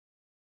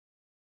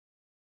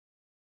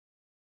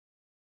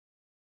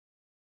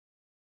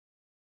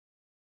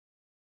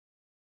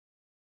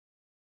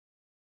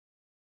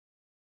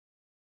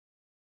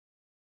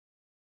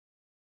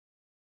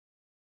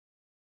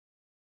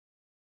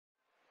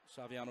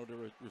Saviano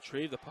to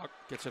retrieve the puck,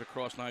 gets it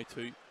across now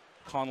to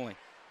Connolly.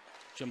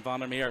 Jim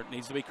Vandermeer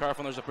needs to be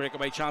careful. There's a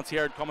breakaway chance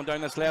here coming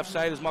down this left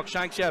side as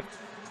Mokshantsev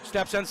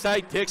steps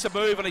inside, takes a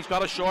move, and he's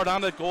got a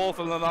short-handed goal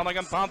for the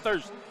Nottingham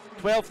Panthers.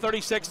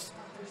 12:36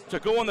 to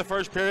go in the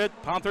first period.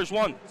 Panthers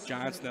 1,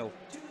 Giants 0.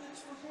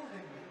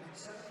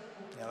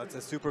 Yeah, that's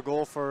a super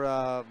goal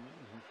for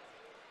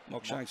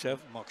Mokshantsev.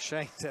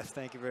 Mokshantsev,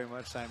 thank you very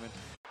much, Simon.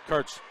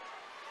 Kurtz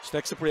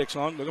sticks the brakes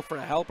on, looking for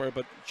a helper,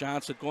 but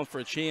Giants are going for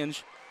a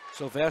change.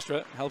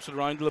 Sylvestre helps it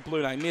around to the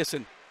blue line.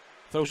 Mason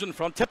throws it in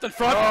front, tipped in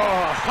front.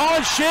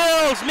 Colin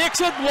Shields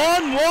makes it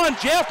 1-1.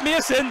 Jeff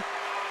Mason,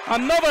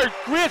 another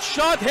great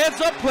shot,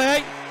 heads up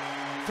play.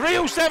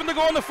 3:07 to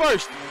go in the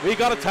first. We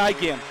got a tie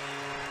game.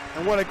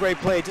 And what a great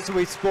play, just as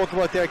we spoke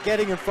about there,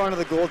 getting in front of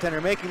the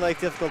goaltender, making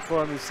life difficult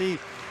for him. You see.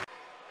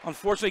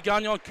 Unfortunately,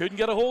 Gagnon couldn't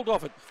get a hold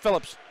of it.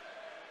 Phillips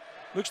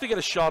looks to get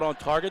a shot on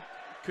target.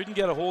 Couldn't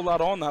get a whole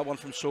lot on that one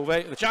from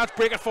Sauvé. The chance,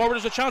 break it forward.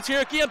 There's a chance here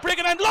again. Break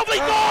it in. Lovely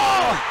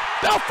goal!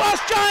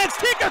 Belfast Giants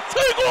take a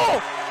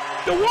 2-goal.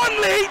 The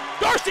 1 lead.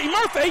 Darcy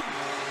Murphy.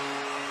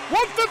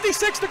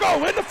 1:56 to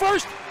go in the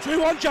first.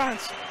 2-1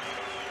 Giants.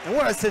 And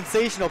what a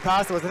sensational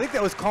pass it was. I think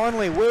that was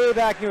Connolly way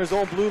back near his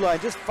own blue line,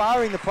 just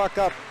firing the puck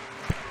up.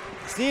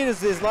 Seeing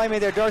his line mate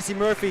there, Darcy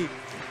Murphy,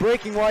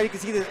 breaking wide. You can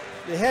see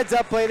the heads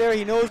up play there.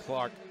 He knows.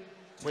 Clark,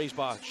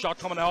 Brisebois, shot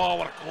coming out. Oh,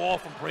 what a goal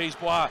from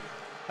Brisebois.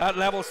 That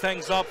levels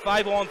things up.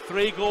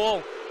 5-on-3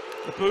 goal.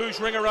 The boos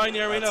ring around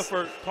the arena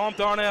for Tom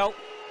Darnell.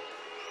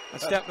 And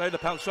stepping out of the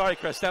penalty. Sorry,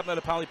 Chris. Stepping out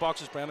of the penalty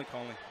box is Brendan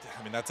Connolly.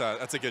 I mean, that's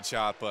a good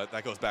shot, but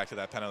that goes back to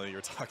that penalty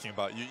you're talking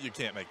about. You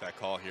can't make that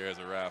call here as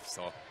a ref,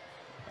 so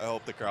I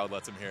hope the crowd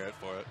lets him hear it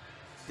for it.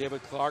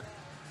 David Clark,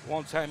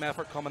 one-time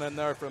effort coming in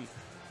there from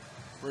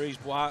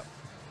Brisebois,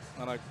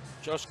 and I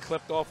just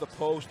clipped off the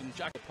post and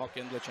jacked the puck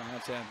into the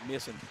Giants end.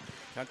 Mason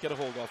can't get a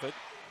hold of it.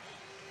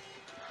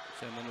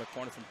 Send in the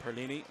corner from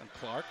Perlini and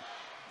Clark.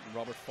 And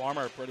Robert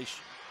Farmer,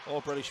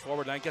 all British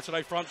forward line, gets it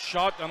out front,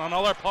 shot, and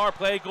another power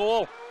play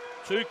goal.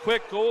 2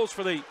 quick goals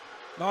for the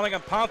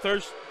Nottingham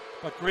Panthers,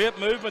 but great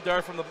movement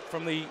there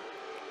from the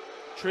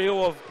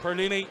trio of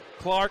Perlini,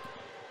 Clark,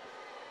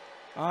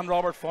 and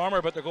Robert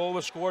Farmer. But the goal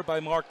was scored by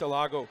Mark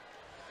Derlago.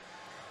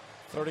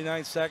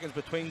 39 seconds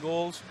between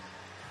goals,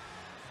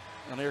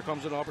 and here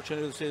comes an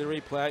opportunity to see the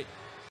replay.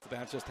 The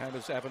bench this time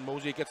is Evan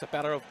Mosey, gets the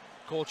better of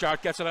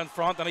Colchart, gets it in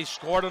front, and he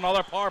scored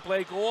another power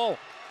play goal.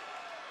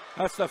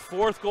 That's the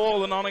 4th goal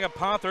of the Nottingham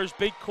Panthers.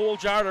 Beat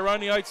Colchart around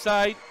the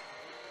outside,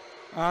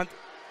 and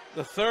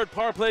the 3rd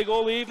power play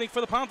goal of the evening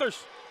for the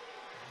Panthers.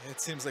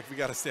 It seems like we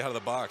got to stay out of the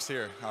box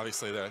here.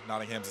 Obviously,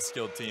 Nottingham's a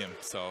skilled team,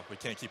 so we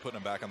can't keep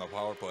putting them back on the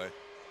power play.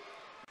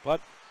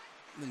 But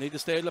they need to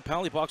stay in the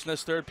penalty box in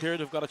this 3rd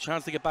period. They've got a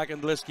chance to get back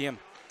into this game.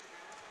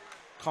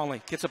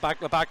 Connolly gets it back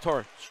to the back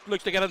tour.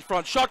 Looks to get in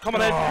front. Shot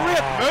coming in.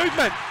 Great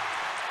movement.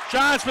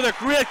 Chance with a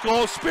great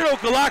goal. Spiro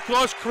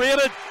Galakos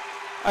created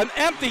an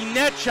empty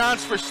net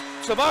chance for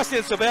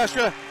Sebastien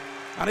Sylvestre,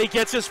 and he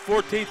gets his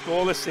 14th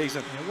goal this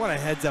season. Yeah, what a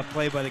heads-up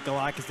play by the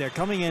Galakos there,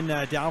 coming in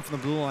down from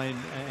the blue line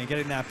and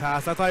getting that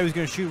pass. I thought he was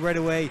going to shoot right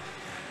away.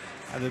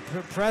 The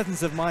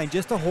presence of mind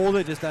just to hold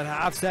it, just that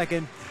half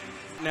second.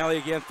 Nelly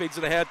again feeds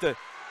it ahead to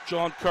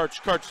John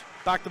Kurtz. Kurtz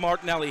back to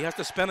Martinelli. He has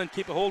to spin and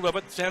keep a hold of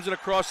it. Sends it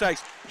across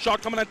ice.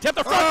 Shot coming in. Tip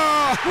the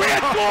front. Great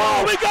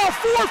goal. We got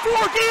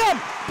 4-4 game.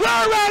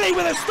 Blair Riley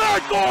with his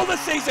 3rd goal this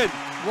season.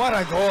 What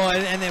a goal,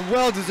 and then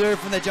well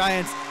deserved from the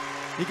Giants.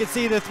 You can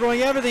see they're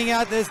throwing everything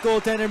at this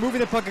goaltender, moving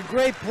the puck. A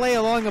great play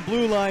along the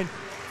blue line,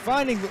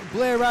 finding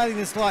Blair Riley in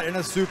the slot, and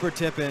a super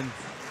tip in.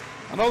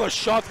 Another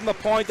shot from the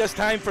point, this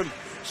time from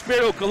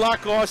Spiro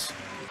Galakos.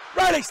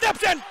 Riley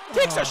steps in,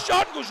 takes a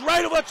shot, and goes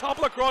right over the top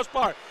of the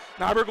crossbar.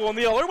 Now we're going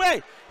the other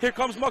way. Here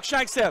comes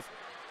Mokshantsev.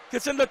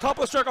 Gets into the top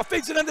of the circle,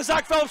 feeds it into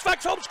Zach Phillips.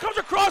 Zach Phillips comes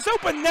across,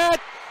 open net,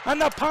 and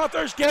the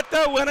Panthers get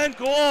the winning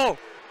goal.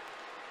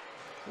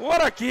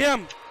 What a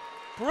game.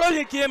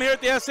 Brilliant game here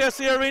at the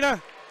SSE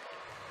Arena.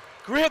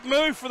 Great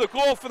move for the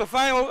goal for the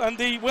final and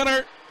the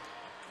winner.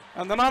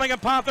 And the Nottingham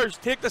Panthers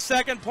take the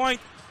 2nd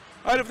point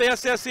out of the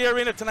SSE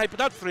Arena tonight. But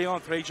that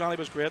 3-on-3, Johnny,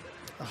 was great.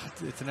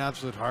 It's an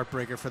absolute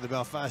heartbreaker for the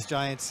Belfast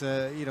Giants.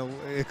 You know,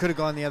 it could have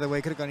gone the other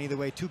way, could have gone either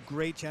way. 2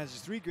 great chances,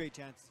 3 great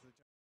chances.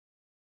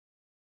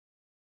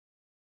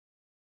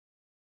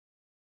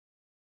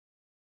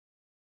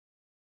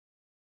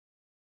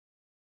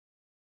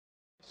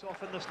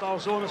 Off in the star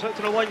zone, it's out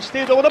to the line.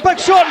 Stadel with a big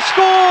shot,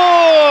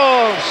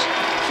 scores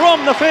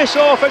from the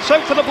face-off. It's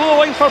out to the blue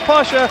line for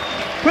Pasha,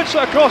 puts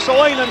it across the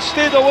line, and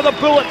Stadel with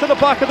a bullet to the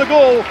back of the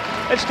goal.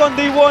 It's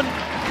Dundee 1,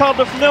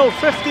 Cardiff 0,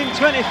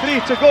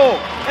 15:23 to go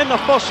in the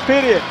first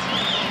period.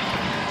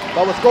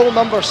 Well, with goal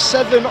number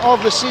 7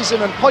 of the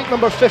season and point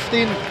number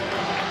 15,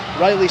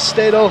 Riley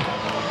Stadel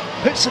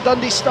puts the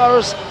Dundee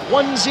Stars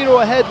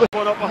 1-0 ahead. With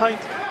one up behind,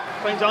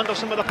 finds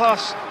Andersson with a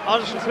pass.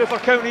 Andersson through for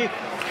County.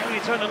 County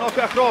trying to knock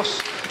it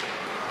across.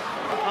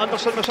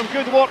 Andersson with some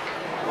good work.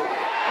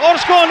 Oh,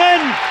 it's gone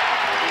in!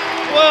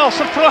 Well,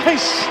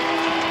 surprise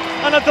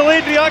and a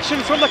delayed reaction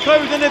from the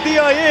crowd in the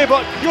DIA,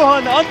 but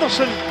Johan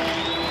Andersson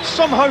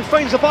somehow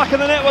finds the back of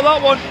the net with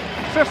that one.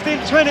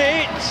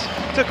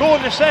 15:28 to go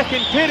in the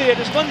second period.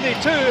 It's Dundee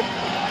 2,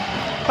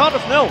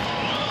 Cardiff 0.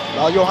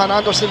 Well, Johan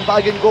Andersson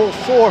bagging goal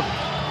 4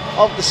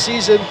 of the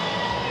season.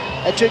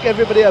 It took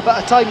everybody a bit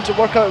of time to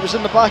work out it was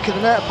in the back of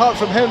the net, apart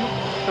from him.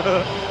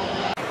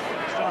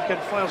 Strachan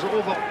fires it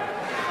over.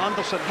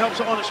 Andersson helps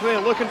it on its way,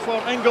 looking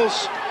for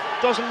Ingles.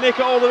 Doesn't make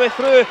it all the way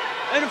through.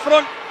 In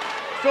front,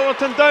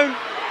 Fullerton down,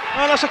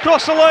 and it's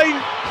across the line.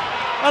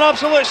 An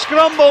absolute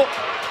scramble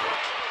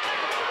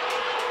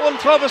on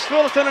Travis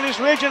Fullerton, and he's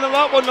raging at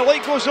that one. The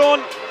light goes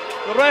on,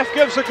 the ref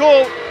gives a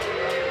goal,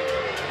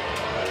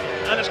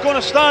 and it's going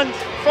to stand.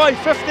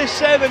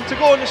 5:57 to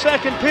go in the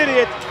second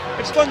period.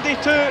 It's Dundee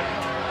 2,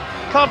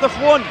 Cardiff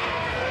 1.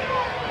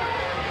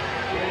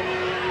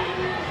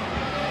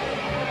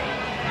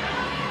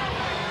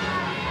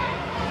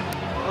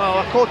 Well,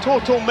 a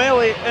total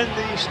melee in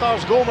the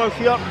Stars goal mouth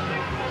here.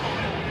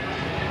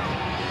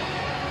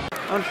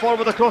 And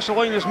forward across the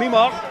line is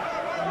Mimar.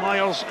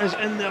 Myers is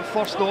in there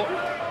first though.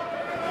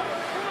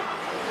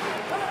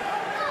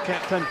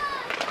 Captain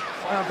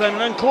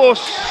fired in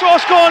close.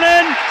 Shot's gone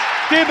in.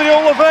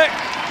 Gabriel Levesque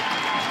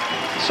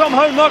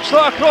somehow knocks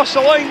that across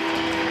the line.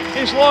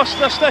 He's lost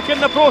a stick in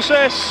the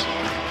process.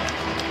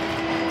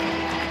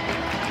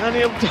 And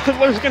he's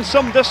losing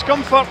some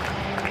discomfort.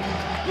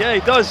 Yeah, he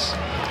does.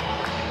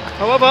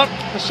 However,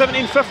 there's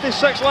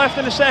 17:56 left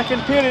in the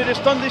second period. It's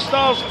Dundee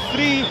Stars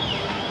 3,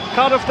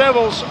 Cardiff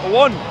Devils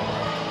 1.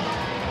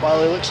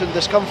 Well, he looks in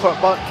discomfort,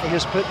 but he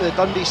has put the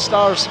Dundee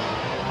Stars,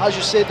 as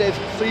you said, Dave,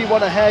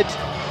 3-1 ahead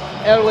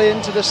early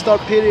into this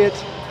third period.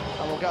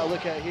 And we'll get a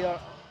look at it here.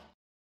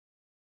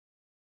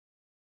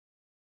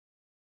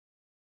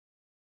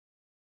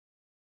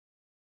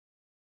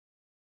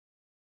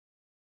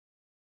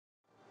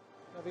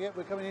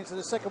 We're coming into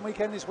the second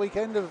weekend this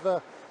weekend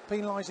of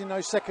penalising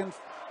those second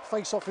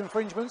face-off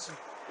infringements,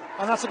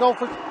 and that's a goal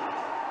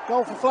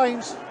for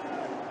Flames.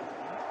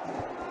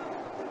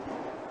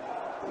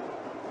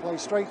 Play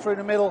straight through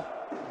the middle.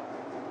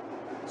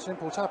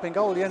 Simple tapping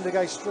goal. The end of the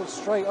game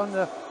straight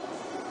under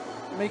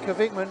Mika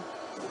Wickman.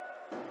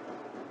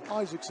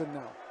 Isaacson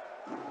now.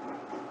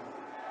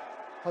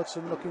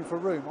 Hudson looking for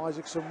room.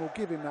 Isaacson will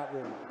give him that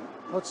room.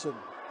 Hudson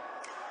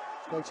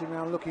skating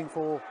around looking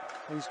for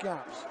these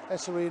gaps.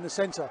 Essery in the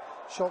centre.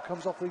 Shot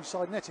comes off the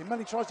side netting.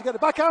 Melly tries to get the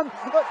backhand,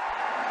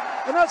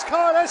 and that's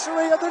Kyle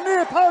Essery at the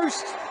near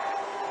post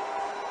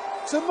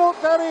to knock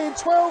that in.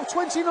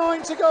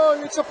 12:29 to go.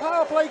 It's a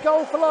power play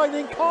goal for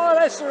Lightning. Kyle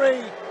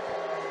Essery.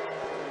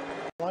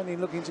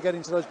 Lightning looking to get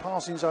into those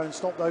passing zones,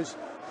 stop those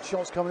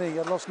shots coming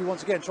in. Jadlowski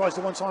once again tries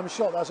the one-time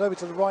shot. That's over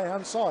to the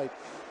right-hand side.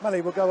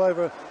 Melly will go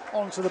over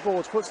onto the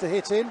boards, puts the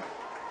hit in.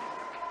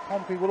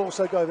 Pompey will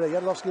also go over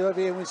there. Jadlowski over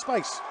here with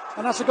space.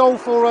 And that's a goal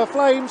for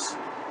Flames.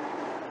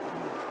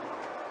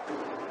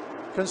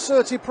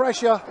 Concerted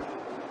pressure.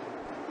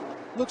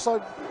 Looks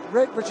like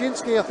Rhett,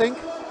 Rachinski, I think.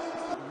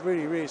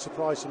 Really, really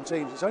surprised some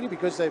teams. It's only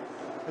because they've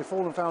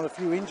fallen and found a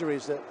few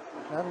injuries that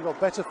they haven't got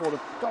better for them.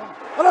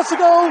 And that's a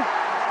goal!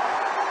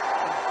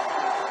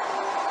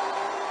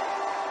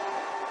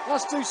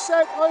 That's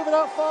Doucet over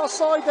that far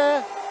side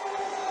there.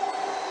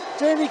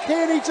 Danny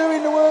Kearney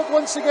doing the work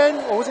once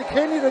again. Or was it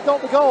Kearney that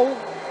got the goal?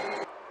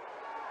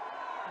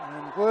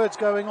 And words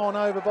going on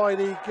over by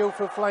the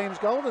Guildford Flames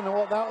goal. I don't know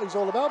what that is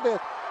all about.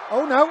 But,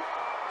 oh no.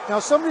 Now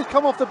somebody's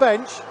come off the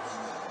bench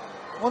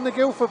on the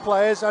Guildford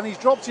players and he's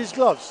dropped his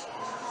gloves.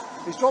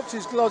 He's dropped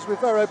his gloves with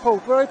Vero Paul.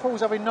 Vero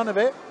Paul's having none of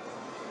it.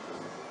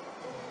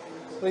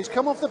 But he's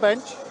come off the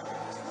bench.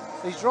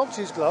 He's dropped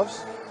his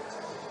gloves.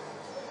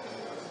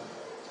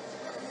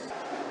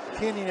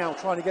 Kearney now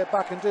trying to get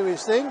back and do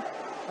his thing.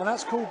 And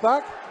that's called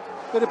back.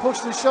 Bit of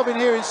pushing and shoving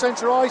here in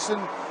centre ice.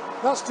 And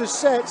that's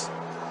Doucet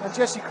and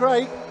Jesse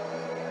Craig.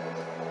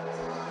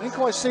 I didn't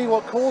quite see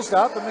what caused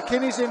that. But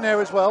McKinney's in there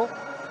as well.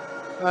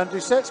 And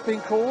Doucet's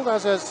been called,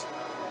 as has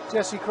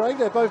Jesse Craig.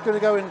 They're both going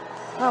to go and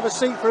have a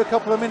seat for a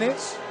couple of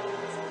minutes.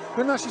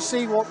 Couldn't actually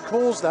see what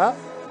caused that.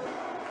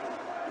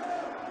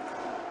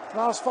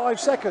 Last 5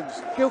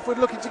 seconds. Guildford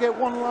looking to get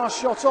one last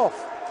shot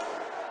off.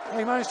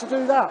 They managed to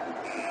do that.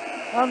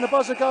 And the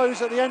buzzer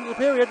goes at the end of the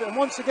period. And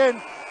once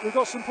again, we've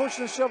got some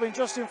pushing and shoving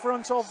just in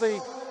front of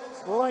the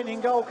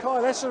Lightning goal.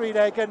 Kyle Essery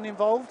there getting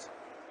involved.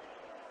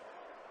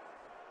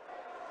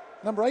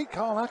 Number 8,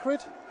 Carl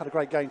Ackred. Had a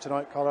great game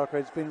tonight. Carl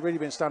Ackred's really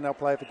been a standout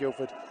player for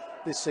Guildford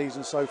this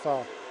season so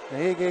far.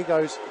 And here he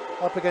goes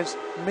up against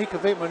Mika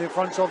Wickman in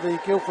front of the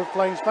Guildford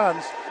Flames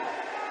fans.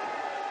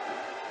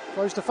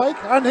 Throws to fake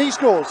and he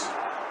scores.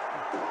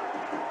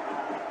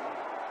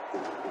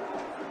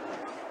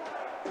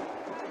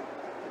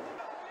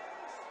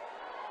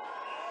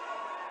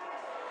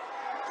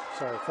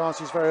 So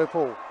Francis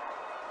Vero-Paul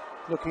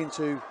looking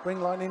to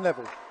bring Lightning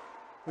level,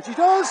 which he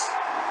does.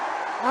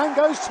 And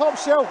goes top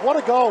shelf.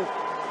 What a goal.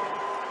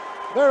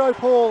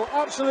 Vero-Paul,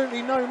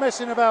 absolutely no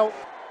messing about.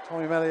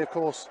 Tommy Melly, of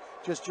course,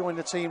 just joined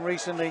the team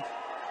recently.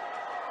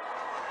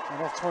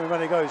 And off Tommy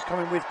Melly goes,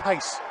 coming with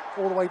pace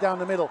all the way down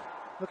the middle.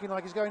 Looking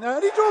like he's going there,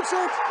 and he drops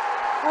it!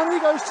 And he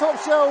goes top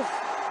shelf.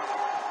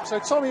 So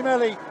Tommy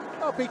Melly,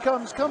 up he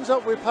comes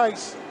up with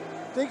pace.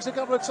 Digs a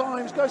couple of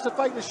times, goes to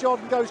fake the shot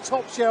and goes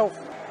top shelf.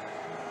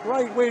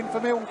 Great win for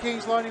Milton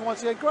Keynes Lightning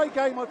once again. Great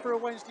game for a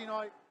Wednesday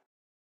night.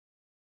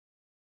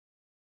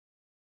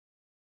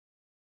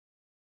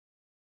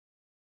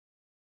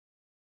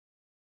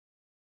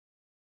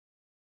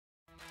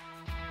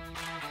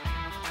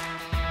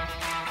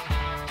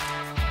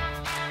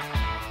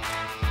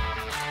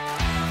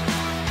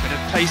 Bit of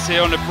pace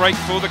here on the break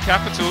for the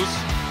Capitals.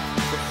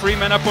 Got 3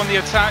 men up on the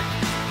attack.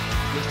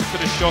 Looks to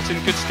put a shot in.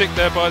 Good stick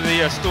there by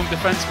the Storm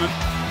defenseman.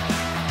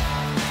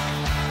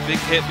 Big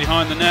hit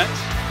behind the net.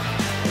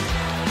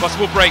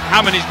 Possible break.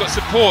 Hammond, he's got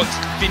support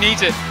if he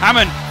needs it.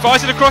 Hammond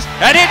fires it across,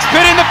 and it's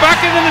put in the back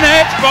of the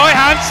net by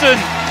Hansen.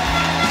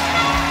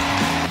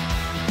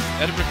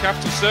 Edinburgh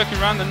Capitals circling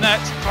around the net.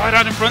 Fired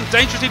out in front,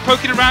 dangerously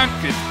poking around.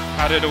 Good.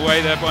 Padded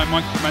away there by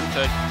Mike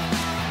Clemente.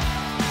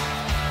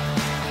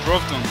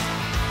 Drovdon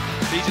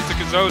feeds it to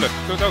Cazzola.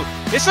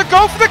 It's a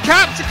goal for the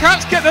Caps. The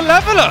Caps get the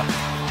leveller.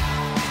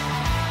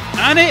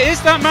 And it is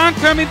that man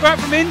coming back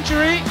from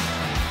injury,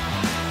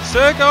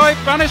 Sergei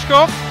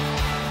Banishkov.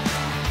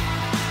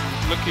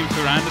 Looking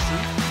for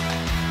Andersson.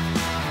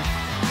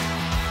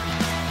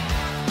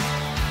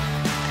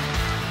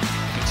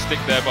 Good stick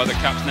there by the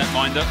Caps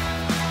netminder.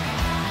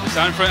 It's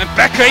out in front, and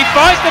Becker, he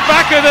finds the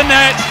back of the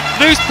net.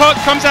 Loose puck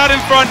comes out in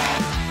front.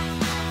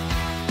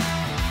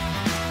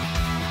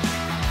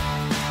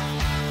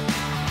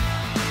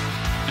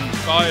 And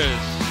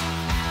fires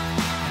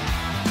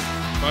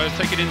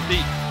take it in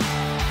deep.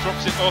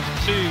 Drops it off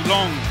too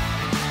long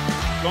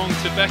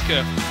to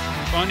Becker.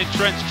 Finding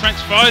Trent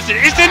fires it.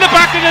 It's in the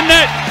back of the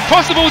net.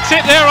 Possible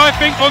tip there, I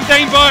think, from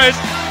Dane Byers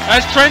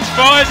as Trent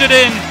fires it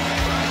in.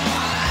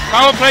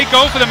 Power play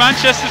goal for the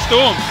Manchester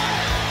Storm.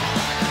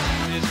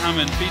 Here's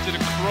Hammond, feeds it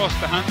across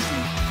to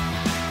Hansen.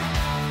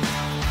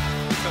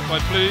 Picked up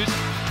by Blues.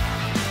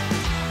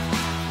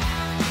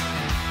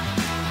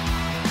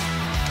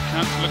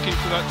 Camps looking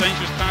for that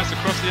dangerous pass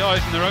across the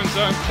ice in their own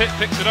zone. Pitt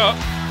picks it up.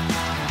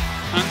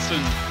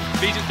 Hansen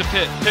feeds it to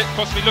Pitt. Pitt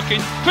possibly looking,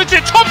 puts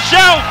it top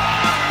shelf.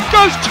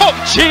 Goes top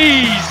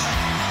cheese!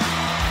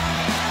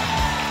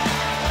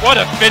 What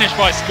a finish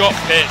by Scott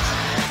Pitt.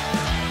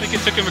 I think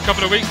it took him a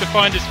couple of weeks to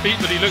find his feet,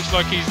 but he looks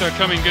like he's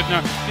coming good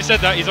now. He said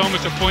that he's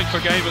almost a point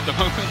per game at the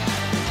moment.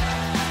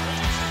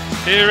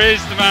 Here is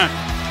the man.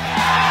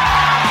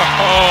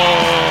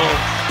 Oh,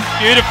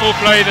 beautiful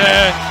play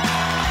there.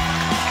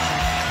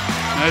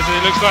 As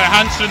it looks like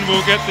Hansen will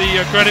get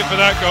the credit for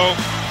that goal.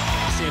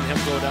 Seeing him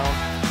go down.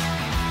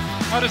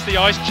 How does the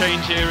ice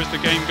change here as the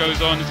game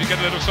goes on? Does he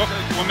get a little soft?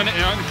 1 minute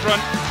out in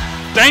front.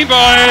 Dane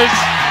Byers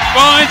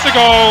finds the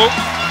goal.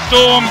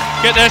 Storm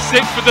get their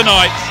 6th for the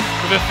night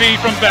with a feed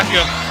from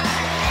Becker.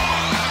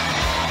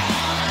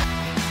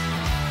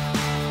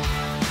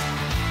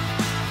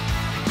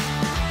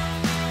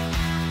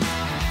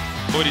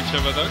 Avoid each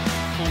other though.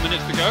 4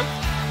 minutes to go.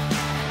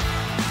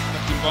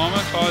 Captain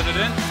Barmer fires it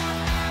in.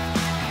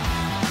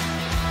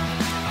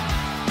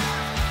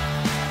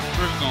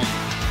 Rivdon.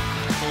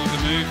 The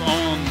move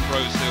on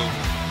Rosehill.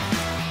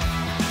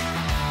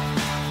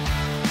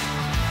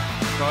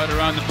 Slide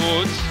around the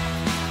boards.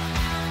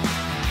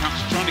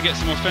 Caps trying to get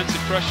some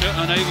offensive pressure,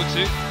 unable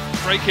to.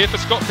 Break here for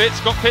Scott Pitt.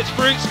 Scott Pitt's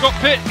through. Scott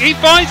Pitt, he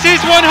finds his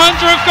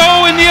 100th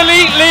goal in the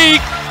Elite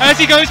League as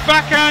he goes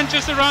backhand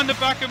just around the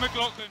back of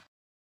McLaughlin.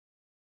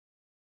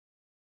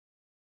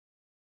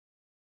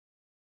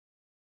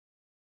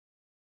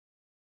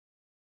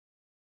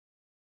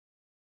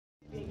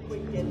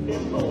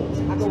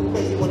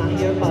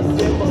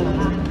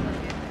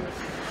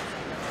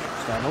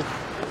 Stadel.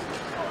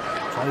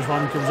 Tries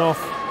one, comes off.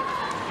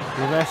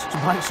 Levesque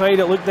backside,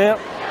 it looked there.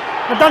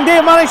 But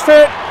Dundee managed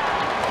to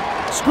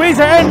squeeze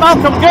it in.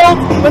 Malcolm Gill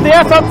with the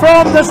effort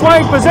from this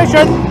wide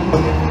position.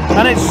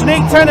 And it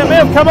sneaked in, it may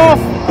have come off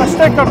a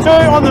stick or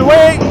two on the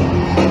way.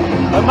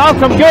 But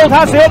Malcolm Gill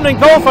has the opening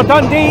goal for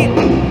Dundee.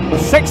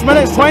 6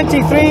 minutes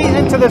 23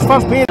 into this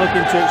first period.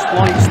 Looking to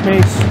exploit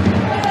space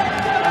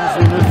as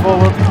we move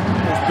forward.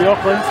 It's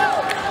Bjorklund.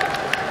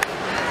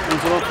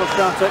 He's over for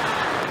Shattuck.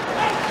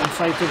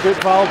 Inside to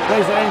Gutval,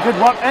 plays it in, good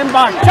work, in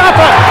back,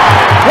 Shattuck!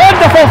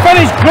 Wonderful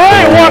finish,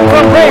 great work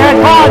from Greyhead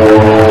Hard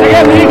to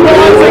get the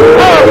equalising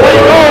power play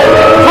goal.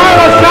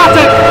 Tyler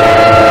Shattuck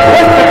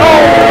with the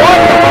goal,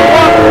 wonderful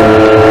work.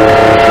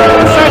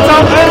 Sets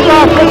up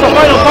Edinburgh, puts the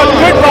final puck,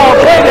 Gutval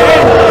played it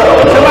in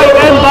to make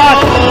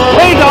Edinburgh,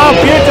 played it up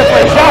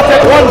beautifully,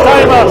 Shattuck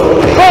one-timer,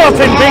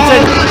 Fullerton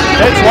beaten,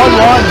 it's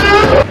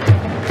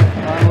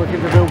 1-1.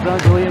 Looking to build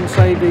gradually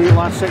inside the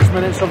last 6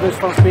 minutes of this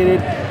first period.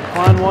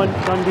 Plan 1,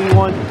 Dundee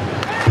 1.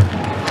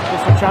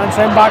 Just a chance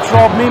in, backs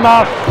Rob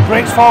Mima,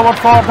 breaks forward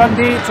for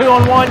Dundee,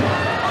 2-on-1.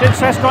 Good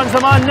Sescon's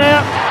the man there.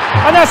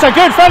 And that's a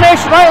good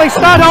finish, Riley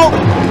Stadel.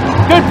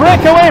 Good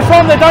breakaway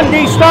from the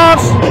Dundee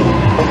Stars.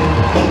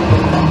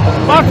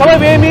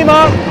 Marc-Olivier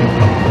Mima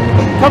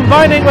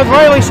combining with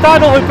Riley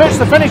Stadel, who puts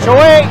the finish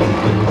away.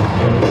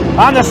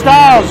 And the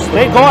Stars,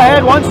 they go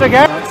ahead once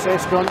again. That's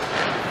Sescon.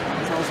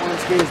 Charles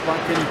Lansky is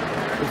back in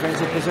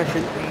defensive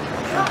position.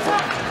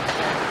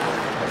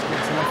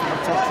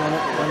 Touch on it,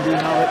 Dundee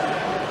have it.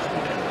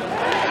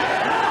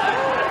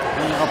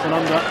 Up and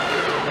under.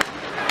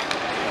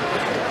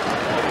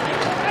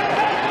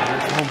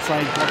 Home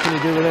side, what can he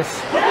do with this?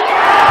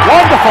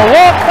 Wonderful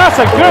work, that's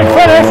a good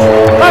finish.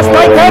 That's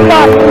Mike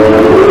Edinburgh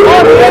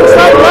on the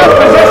inside left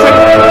position.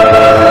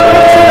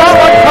 You see that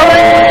one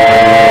coming.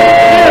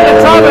 Here the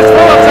Travis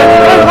Fullerton,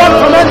 good one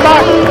from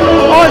Edinburgh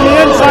on the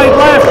inside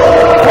left.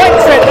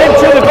 Flicks it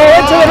into the goal,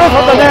 into the roof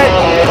of the net,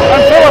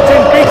 and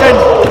Fullerton beaten.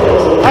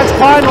 That's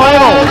Clan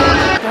level.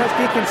 There's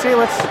Deacon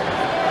Salis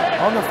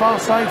on the far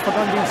side for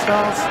Dundee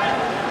Stars.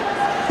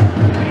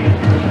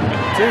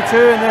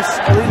 2-2 in this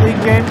Elite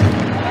League game.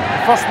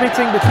 First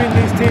meeting between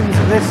these teams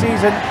this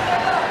season.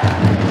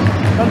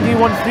 Dundee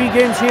won 3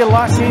 games here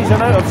last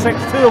season out of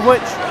 6, 2 of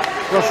which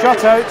were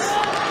shutouts.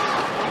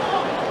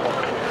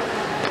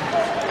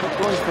 Good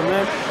goals from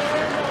them.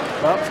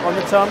 Burt's on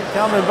the turn,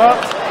 Cameron Burt.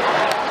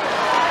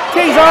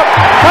 Keys up,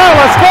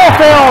 Tyler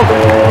Schofield!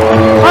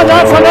 And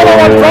that's another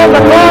one from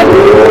the club. 2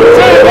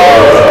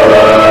 goals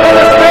in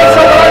the space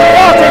of around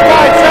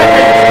 45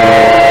 seconds.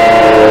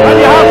 And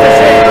you have to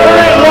say,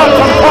 great work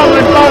from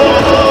Cameron Burt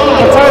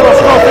for Tyler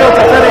Schofield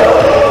to finish.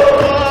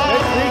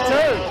 It's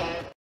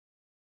 3-2.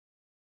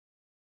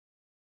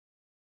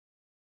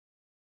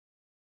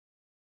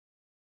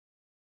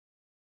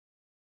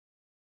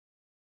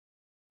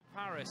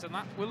 Paris, and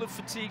that will have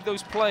fatigued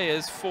those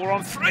players.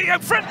 4-on-3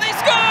 out front, they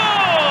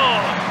score!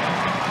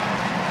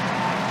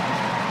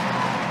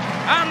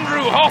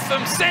 Andrew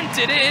Hotham sent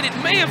it in. It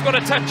may have got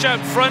a touch out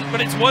front, but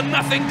it's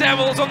 1-0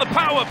 Devils on the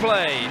power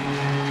play.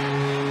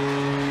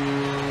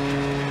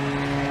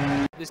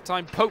 This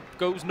time Pope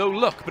goes no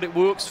luck, but it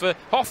works for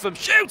Hotham.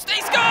 Shoots, they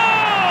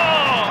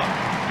score!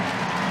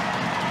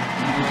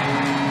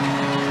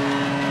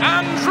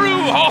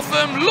 Andrew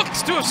Hotham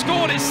looks to have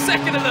scored his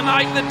second of the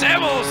night. The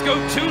Devils go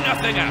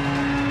 2-0 up.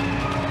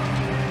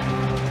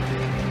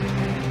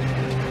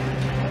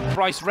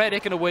 Bryce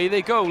Reddick, and away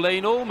they go.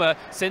 Lane Ulmer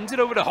sends it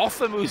over to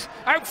Hotham, who's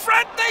out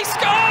front. They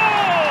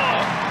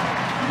score!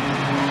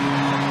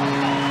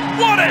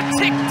 What a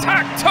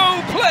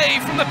tic-tac-toe play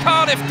from the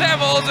Cardiff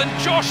Devils, and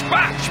Josh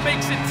Batch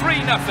makes it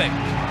 3-0.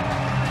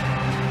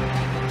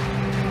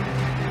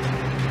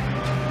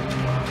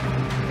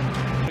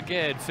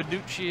 Again,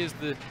 Finucci is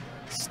the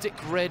stick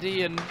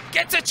ready and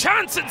gets a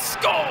chance and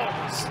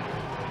scores!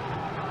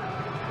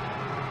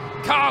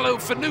 Carlo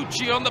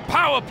Finucci on the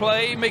power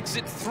play makes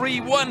it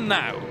 3-1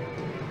 now.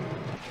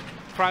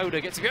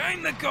 Crowder gets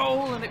behind the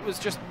goal, and it was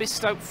just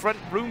missed out front.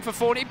 Room for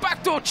Forney,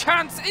 backdoor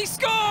chance, he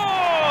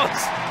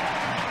scores!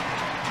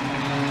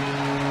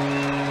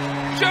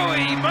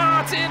 Joey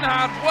Martin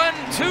had 1,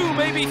 2,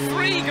 maybe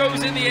 3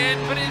 goes in the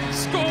end, but it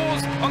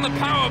scores on the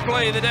power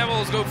play. The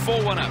Devils go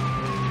 4-1 up.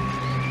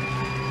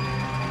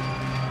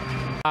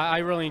 I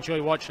really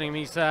enjoy watching him.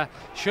 He's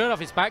shirt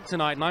off his back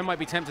tonight, and I might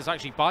be tempted to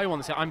actually buy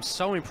one. I'm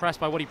so impressed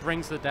by what he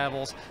brings to the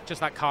Devils,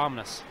 just that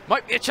calmness.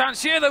 Might be a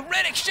chance here, though.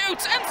 Reddick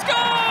shoots and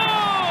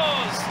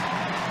scores!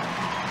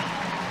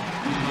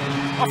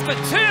 Off the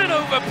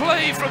turnover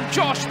play from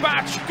Josh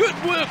Batch, good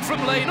work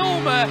from Lane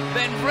Ulmer,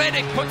 then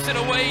Reddick puts it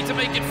away to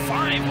make it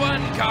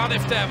 5-1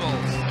 Cardiff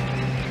Devils.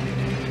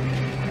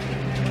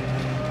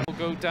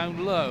 Go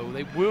down low.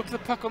 They work the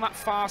puck on that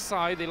far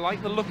side. They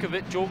like the look of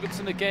it.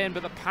 Jorgensen again,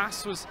 but the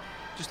pass was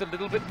just a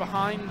little bit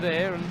behind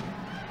there, and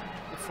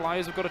the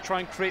Flyers have got to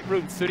try and create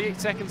room.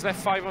 38 seconds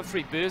left,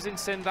 5-on-3. Berzin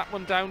send that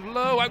one down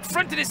low. Out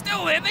front, it is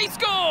still there. They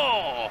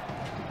score!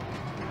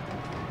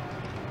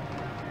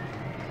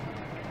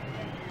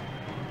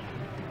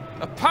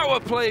 A power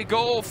play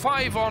goal,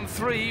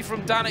 5-on-3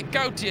 from Danik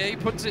Gauthier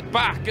puts it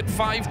back at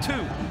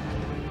 5-2.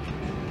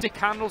 Dick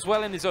handles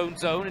well in his own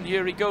zone, and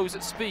here he goes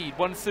at speed.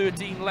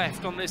 1:13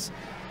 left on this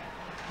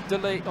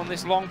delay, on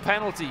this long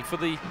penalty for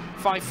the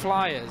 5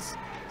 Flyers.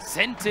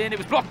 Sent in, it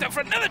was blocked out for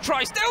another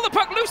try. Still the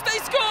puck loose, they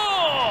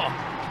score!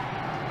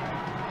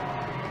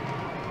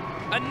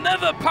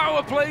 Another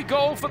power play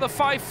goal for the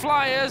 5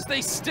 Flyers. They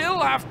still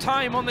have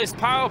time on this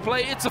power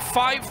play. It's a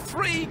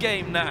 5-3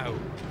 game now.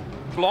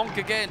 Blanc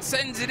again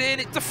sends it in,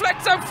 it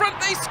deflects out front,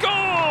 they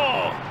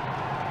score!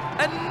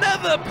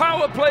 Another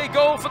power play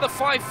goal for the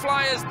 5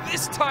 Flyers,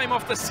 this time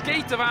off the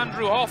skate of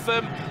Andrew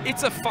Hotham.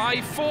 It's a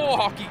 5-4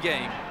 hockey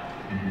game.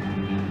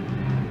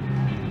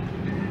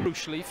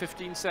 Crucially,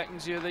 15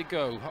 seconds, here they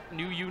go.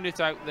 New unit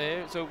out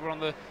there, it's over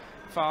on the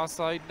far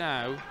side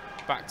now.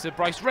 Back to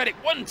Bryce Reddick,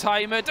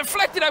 one-timer,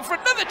 deflected out for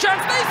another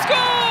chance, they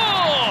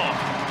score!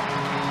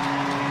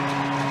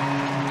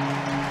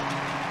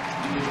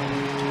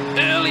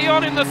 Early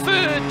on in the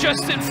third,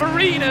 Justin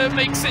Farina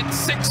makes it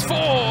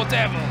 6-4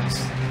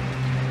 Devils.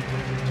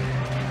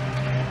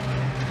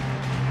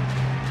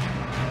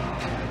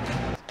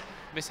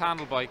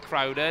 Mishandled by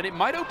Crowder, and it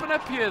might open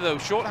up here though.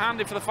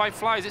 Short-handed for the 5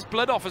 Flyers. It's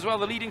Bloodoff as well,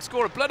 the leading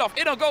scorer. Bloodoff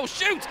in on goal,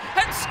 shoots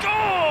and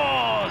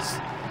scores!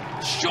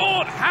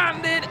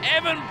 Short-handed,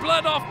 Evan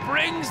Bloodoff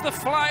brings the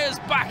Flyers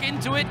back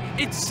into it.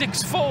 It's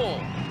 6-4.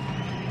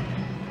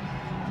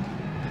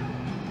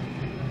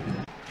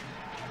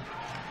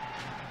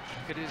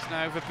 It is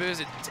now for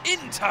Berzin.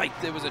 In tight,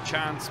 there was a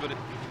chance, but it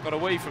got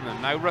away from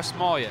them. Now Russ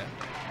Moyer.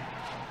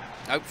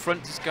 Out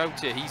front is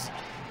Gauthier. He's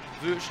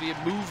virtually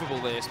immovable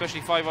there,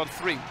 especially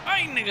 5-on-3.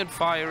 Winding and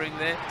firing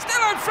there.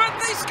 Still out front,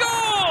 they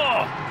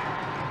score!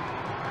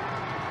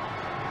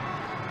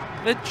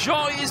 The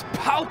joy is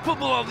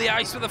palpable on the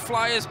ice for the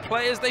Flyers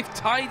players. They've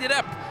tied it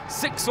up.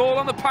 6-all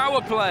on the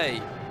power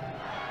play.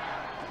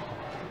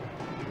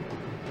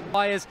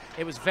 Flyers,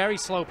 it was very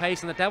slow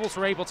pace, and the Devils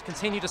were able to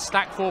continue to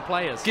stack 4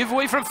 players. Give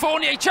away from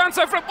Fournier, chance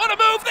out front, what a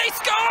move, they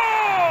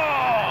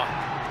score!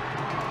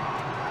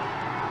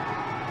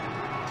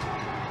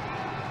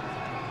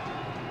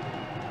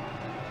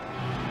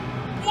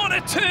 What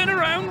a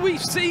turnaround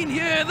we've seen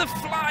here. The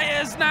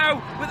Flyers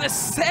now with a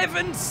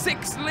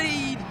 7-6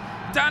 lead.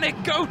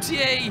 Danik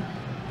Gauthier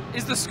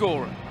is the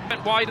scorer.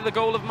 Went wide of the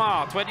goal of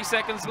Mar, 20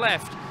 seconds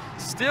left.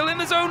 Still in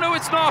the zone, no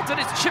it's not, and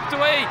it's chipped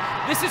away.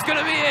 This is going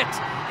to be it.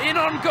 In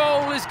on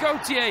goal is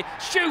Gauthier,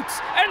 shoots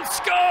and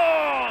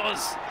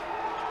scores!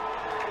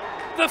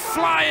 The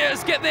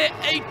Flyers get their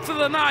 8th of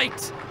the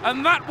night,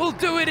 and that will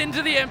do it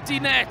into the empty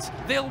net.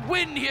 They'll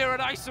win here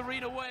at Ice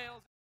Arena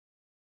Wales.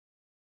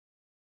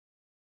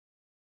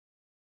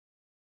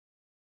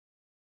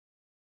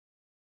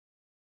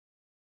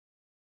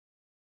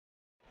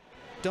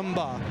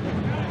 Dunbar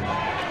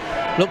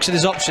looks at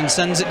his options,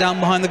 sends it down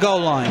behind the goal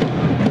line.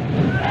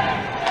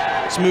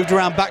 It's moved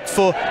around back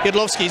for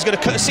Yadlovsky. He's going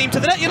to cut a seam to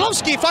the net.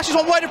 Yadlovsky flashes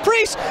one wide of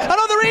Priest.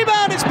 Another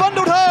rebound. It's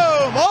bundled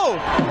home. Oh!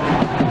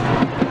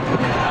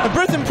 And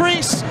Brithen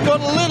Priest got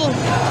a little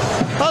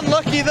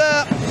unlucky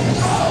there.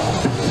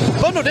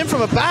 Bundled in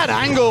from a bad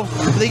angle.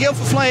 The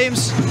Guildford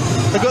Flames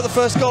have got the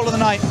first goal of the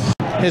night.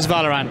 Here's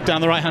Valorant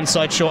down the right-hand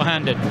side,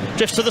 short-handed.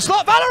 Drifts to the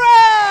slot.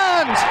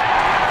 Valorant!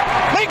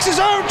 Makes his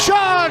own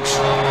charge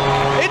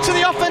into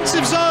the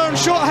offensive zone,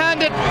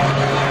 short-handed,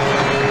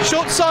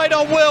 short side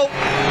on Will,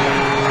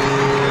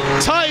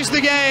 ties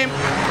the game.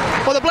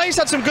 Well, the Blaze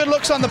had some good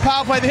looks on the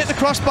power play. They hit the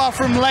crossbar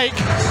from Lake,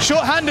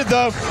 short-handed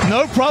though,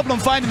 no problem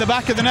finding the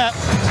back of the net.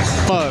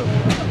 Oh,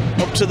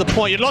 up to the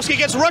point. Yadlovsky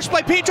gets rushed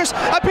by Petrus,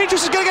 and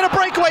Petrus is going to get a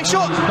breakaway,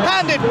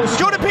 short-handed.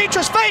 Jordan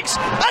Petrus fakes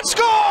and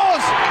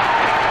scores!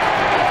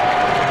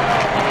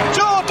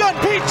 Jordan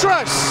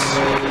Petrus,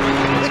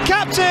 the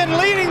captain,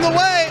 leading the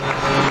way.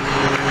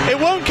 It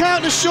won't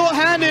count as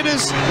short-handed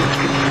as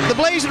the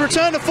Blaze had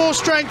returned to full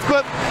strength,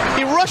 but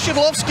he rushed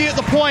Yadlovsky at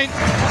the point,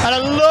 and a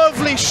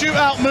lovely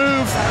shootout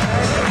move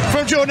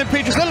from Jordan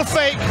Petrus. Little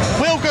fake,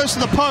 Will goes to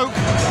the poke,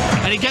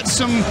 and he gets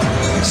some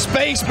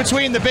space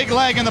between the big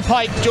leg and the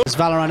pipe. As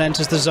Valorant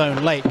enters the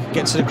zone, Lake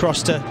gets it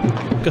across to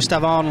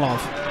Gustav Arnlov.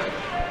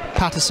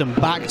 Patterson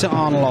back to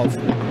Arnlov.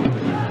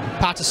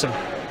 Patterson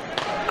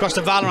across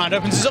to Valorant,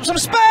 opens up some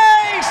space!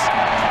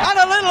 And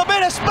a little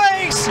bit of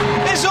space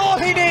is all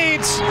he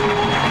needs.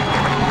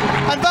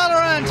 And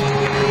Valorant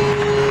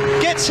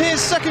gets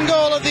his second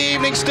goal of the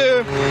evening,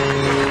 Stu.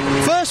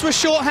 First was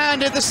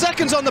short-handed, the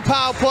second's on the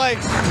power play.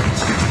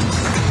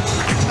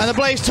 And the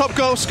Blaze top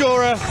goal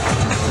scorer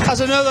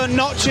has another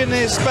notch in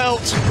his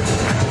belt.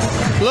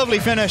 Lovely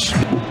finish.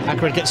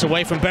 Ackred gets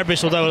away from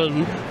Berbris, although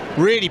a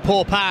really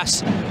poor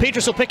pass.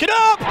 Petrus will pick it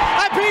up,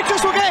 and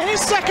Petrus will get his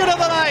second of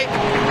the night.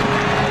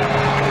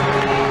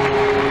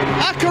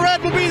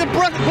 Ackred will be the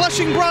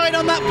blushing bride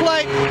on that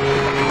play.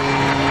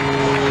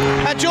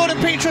 And Jordan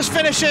Petrus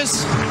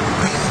finishes.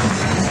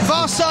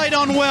 Far side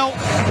on Will.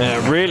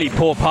 Really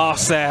poor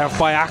pass there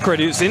by Ackred.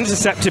 It's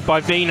intercepted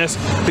by Venus,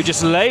 who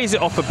just lays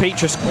it off for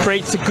Petrus,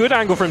 creates a good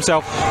angle for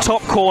himself.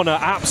 Top corner,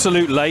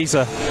 absolute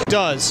laser.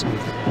 Does.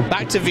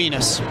 Back to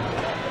Venus.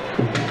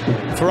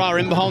 Ferrara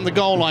in behind the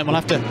goal line will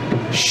have to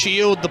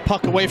shield the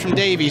puck away from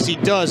Davies. He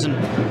does, and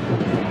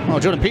well,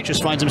 Jordan Petrus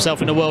finds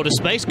himself in a world of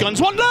space.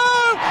 Guns one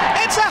low!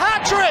 It's a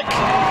hat-trick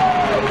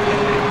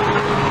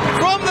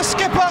from the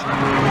skipper.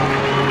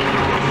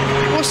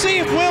 We'll see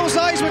if Will's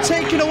eyes were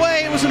taken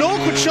away. It was an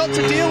awkward shot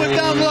to deal with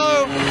down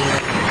low.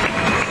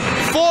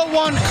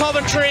 4-1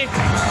 Coventry.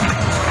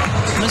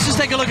 Let's just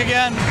take a look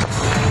again.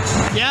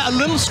 Yeah, a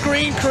little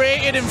screen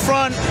created in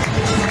front.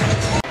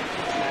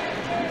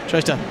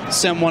 Tries to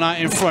send one out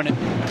in front. It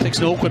takes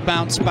an awkward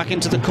bounce back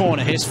into the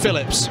corner. Here's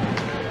Phillips.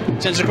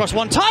 Sends it across,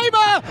 one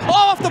timer!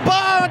 Off the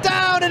bar,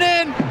 down and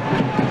in!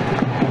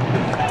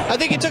 I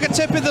think he took a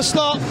tip in the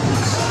slot.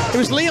 It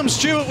was Liam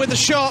Stewart with the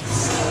shot.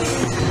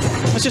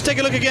 Let's just take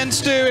a look again,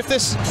 Stu, if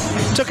this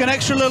took an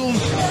extra little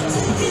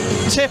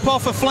tip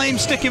off a flame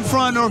stick in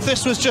front, or if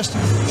this was just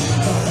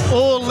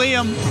all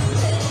Liam.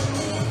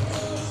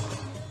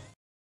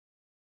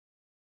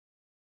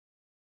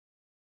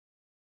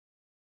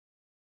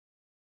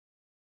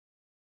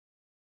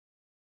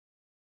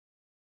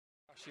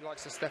 She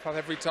likes to step up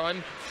every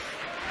time.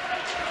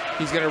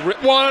 He's going to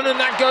rip one, and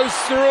that goes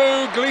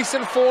through.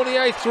 Gleason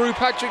Fournier through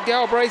Patrick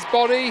Galbraith's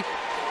body.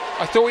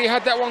 I thought he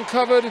had that one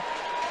covered.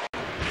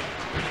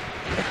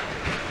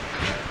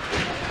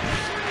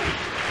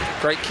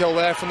 Great kill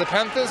there from the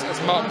Panthers as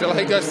Mark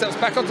Derlago steps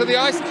back onto the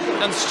ice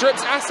and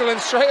strips Asselin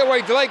straight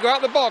away. Derlago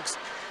out the box,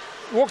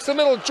 walks the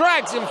middle,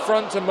 drags in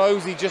front to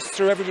Mosey just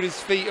through everybody's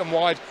feet and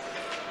wide.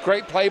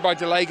 Great play by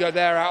Derlago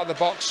there out of the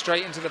box,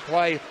 straight into the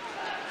play.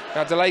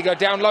 Now Derlago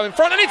down low in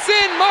front, and it's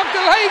in! Mark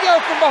Derlago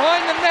from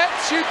behind the net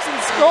shoots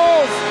and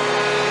scores!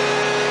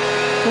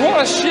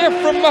 What a shift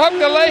from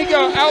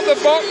Derlago out the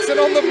box and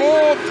on the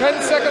board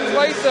 10 seconds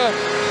later.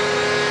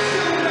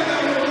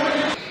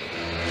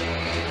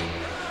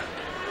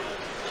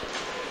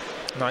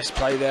 Nice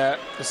play there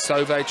as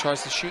Sauvé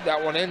tries to shoot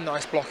that one in.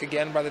 Nice block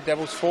again by the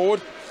Devils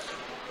forward.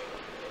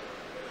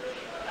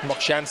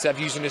 Mokshantsev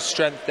using his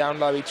strength down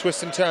low. He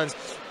twists and turns.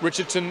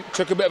 Richardson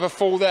took a bit of a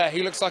fall there.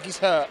 He looks like he's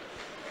hurt.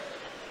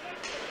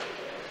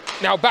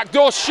 Now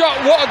backdoor shot.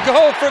 What a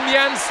goal from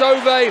Jan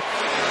Sauvé.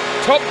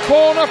 Top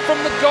corner from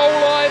the goal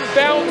line.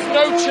 Bounce,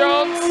 no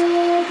chance.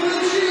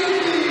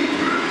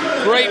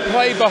 Great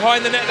play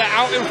behind the net. They're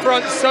out in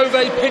front.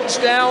 Sauvé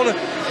pinched down.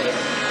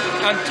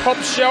 And top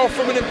shelf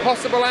from an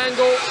impossible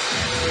angle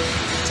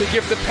to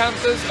give the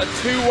Panthers a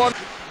 2-1.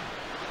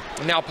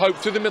 Now Pope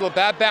through the middle,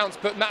 bad bounce,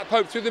 but Matt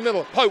Pope through the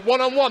middle. Pope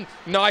one-on-one,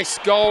 nice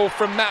goal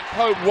from Matt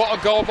Pope. What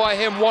a goal by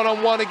him,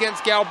 one-on-one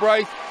against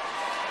Galbraith.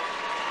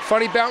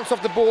 Funny bounce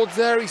off the boards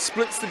there, he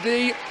splits the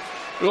D.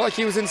 Like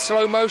he was in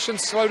slow motion,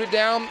 slowed it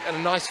down, and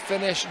a nice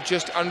finish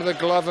just under the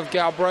glove of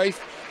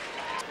Galbraith.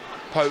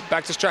 Pope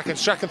back to Strachan,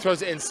 Strachan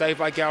throws it in, saved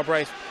by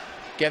Galbraith.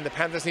 Again, the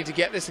Panthers need to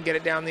get this and get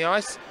it down the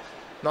ice.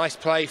 Nice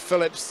play,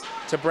 Phillips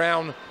to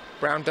Brown.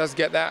 Brown does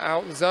get that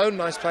out of the zone,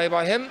 nice play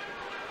by him.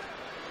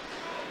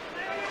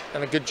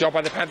 And a good job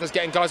by the Panthers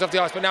getting guys off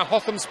the ice, but now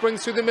Hotham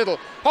springs through the middle.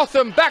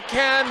 Hotham,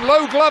 backhand,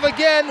 low glove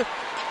again.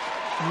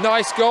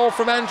 Nice goal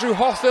from Andrew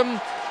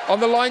Hotham on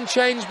the line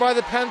change by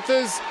the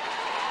Panthers.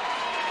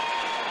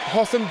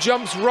 Hotham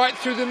jumps right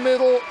through the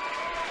middle,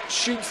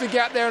 shoots the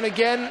gap there and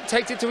again,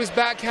 takes it to his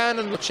backhand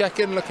and check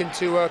in, looking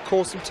to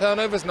cause some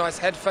turnovers. Nice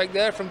head fake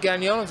there from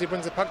Gagnon as he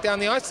brings the puck down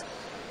the ice.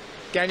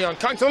 Gagnon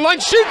cutting to the line,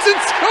 shoots and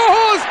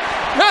scores!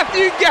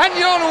 Mathieu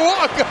Gagnon,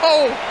 what a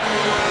goal!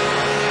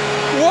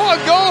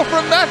 What a goal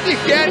from Mathieu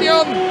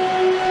Gagnon!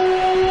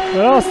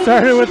 Well,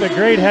 started with a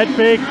great head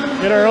fake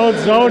in our own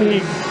zone. He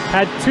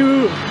had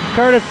two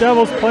Cardiff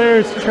Devils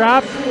players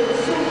trapped,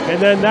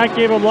 and then that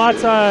gave him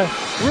lots of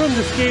room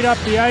to skate up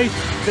the ice.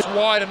 It's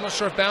wide, I'm not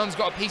sure if Bounds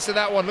got a piece of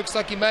that one. Looks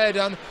like he may have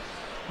done.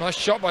 Nice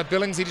shot by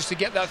Billingsley just to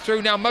get that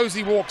through. Now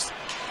Mosey walks,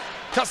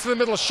 cuts to the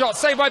middle, shot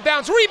saved by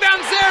Bounds.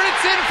 Rebounds there, and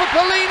it's in for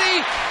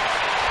Polini.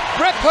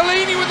 Brett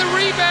Polini with the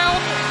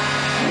rebound.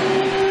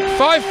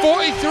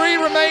 5:43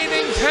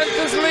 remaining,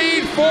 Panthers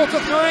lead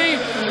 4-3.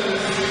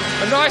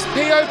 A nice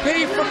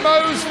POP from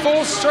Mose,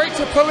 falls straight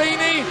to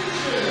Polini.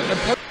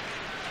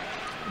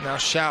 Now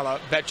Schaller,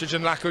 Betridge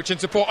and Lakovic in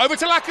support. Over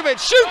to Lakovic,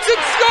 shoots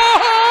and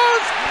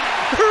scores!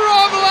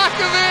 Rob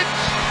Lakovic!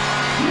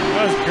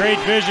 That was great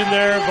vision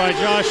there by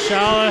Josh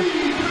Schaller.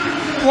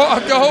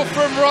 What a goal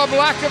from Rob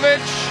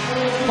Lakovic.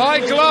 High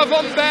glove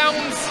on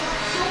Bounds.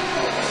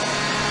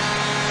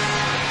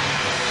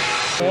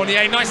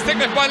 Fournier, nice stick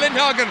lift by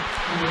Lindhagen.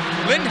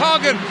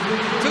 Lindhagen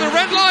to the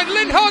red line.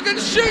 Lindhagen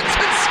shoots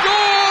and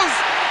scores!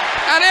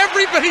 And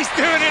everybody's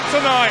doing it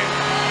tonight.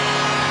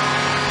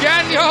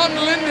 Gagnon,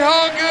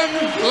 Lindhagen,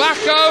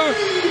 Lacko.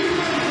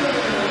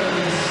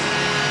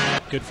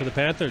 Good for the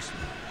Panthers.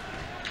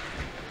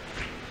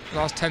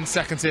 Last 10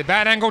 seconds here.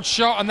 Bad angled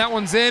shot, and that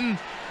one's in.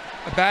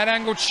 A bad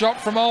angled shot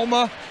from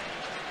Ulmer.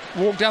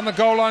 Walked down the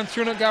goal line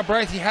through at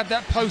Galbraith. He had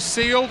that post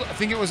sealed. I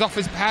think it was off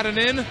his pad and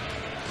in.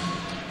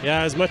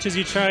 Yeah, as much as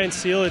you try and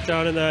seal it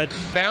down in that.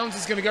 Bounds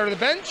is going to go to the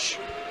bench.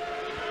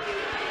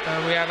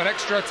 And we have an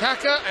extra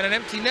attacker and an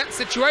empty net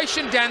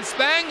situation. Dan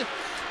Spang.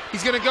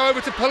 He's going to go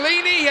over to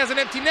Polini. He has an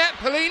empty net.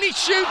 Polini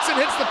shoots and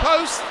hits the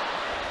post.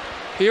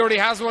 He already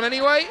has one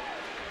anyway.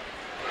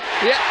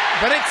 Yeah,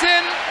 but it's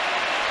in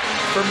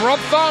from Rob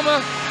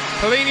Farmer.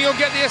 Polini will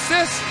get the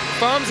assist.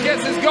 Farms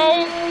gets his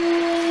goal.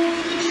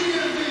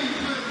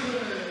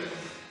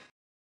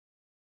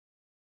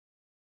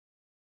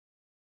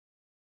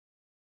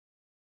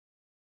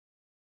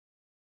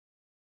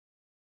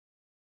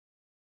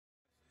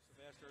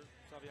 Sylvestre,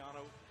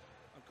 Saviano,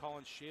 and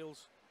Colin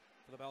Shields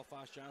for the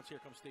Belfast Giants. Here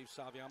comes Steve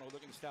Saviano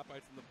looking to step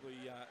out from the blue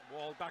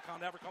wall.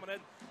 Backhand ever coming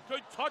in.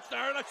 Good touch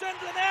there, and it's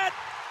into the net.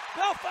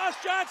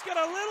 Belfast Giants get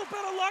a little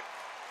bit of luck.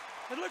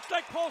 It looks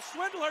like Paul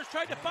Swindler's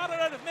tried to bat it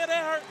out of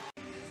mid-air.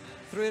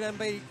 Threw it in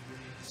by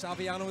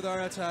Saviano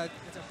there. It's a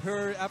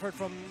poor effort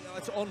from.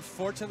 It's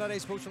unfortunate, I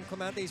suppose, from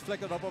Clemente. He's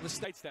flicked it up of his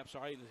step.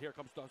 Sorry, and here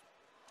comes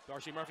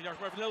Darcy Murphy.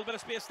 Darcy Murphy, a little bit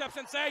of space, steps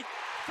inside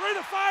through the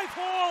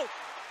 5-hole.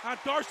 And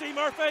Darcy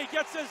Murphy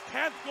gets his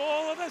 10th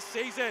goal of the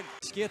season.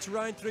 Skates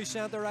around through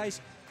centre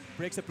ice,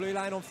 breaks the blue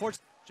line,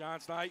 unfortunately.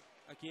 Giants now,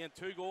 again,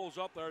 2 goals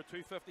up there,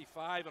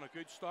 2:55, and a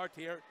good start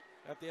here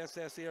at the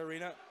SSE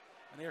Arena.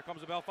 And here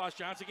comes the Belfast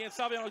Giants again.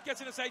 Saviano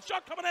gets it inside,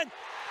 shot coming in.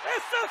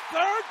 It's the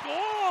 3rd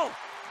goal.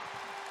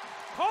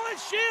 Colin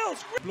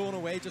Shields. Blown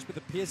away just with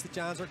the pace the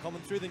Giants are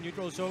coming through the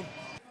neutral zone.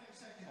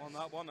 On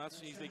that one,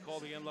 that's easily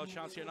called again. Low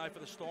chance here now for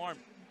the Storm.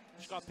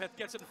 Scott Pitt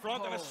gets it in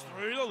front, and it's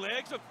through the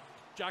legs of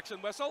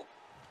Jackson Whistle.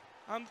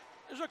 And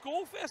there's a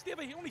goal fest,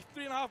 Davey. Only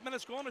 3.5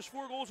 minutes gone. There's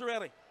 4 goals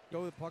already.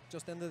 Go the puck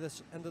just into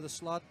the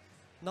slot,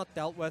 not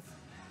dealt with.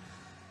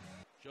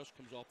 Just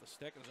comes off the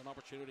stick, and there's an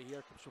opportunity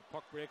here. Comes from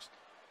puck breaks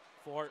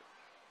for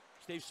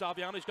Steve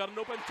Saviano. He's got an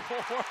open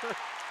door.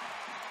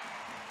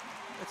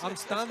 I'm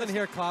standing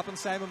here clapping,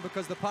 Simon,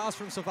 because the pass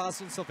from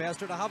Sebastien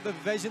Sylvestre, to have the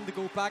vision to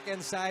go back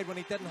inside when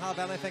he didn't have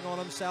anything on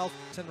himself,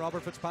 and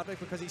Robert Fitzpatrick,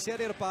 because he said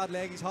he had a bad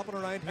leg, he's hopping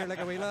around here like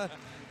a wheeler.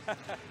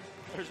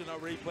 There's a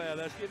replay of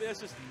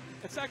this.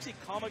 It's actually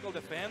comical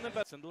defending,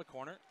 but it's into the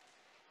corner.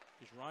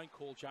 He's round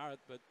Cole Jarrett,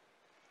 but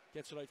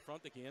gets it out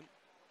front again.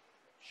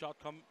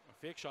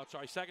 Fake shot,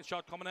 sorry, second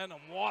shot coming in,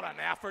 and what an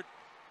effort.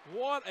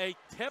 What a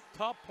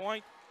tip-top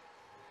point.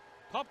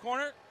 Top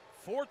corner,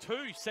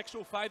 4-2,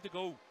 6:05 to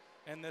go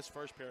in this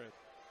first period.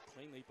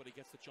 Cleanly, but he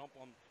gets the jump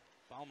on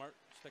Balmer,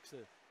 sticks the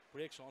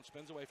brakes on,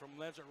 spins away from him,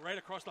 lands it right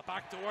across the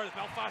back door. The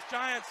Belfast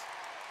Giants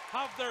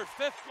have their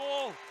 5th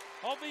goal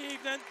of the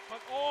evening,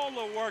 but all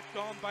the work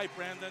done by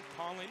Brendan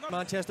Conley.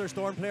 Manchester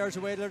Storm players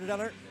away to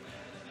dinner.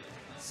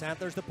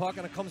 Centres the puck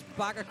and it comes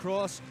back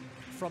across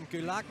from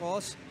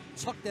Gulakos,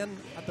 tucked in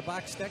at the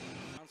back stick.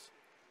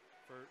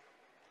 For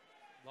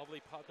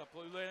lovely puck up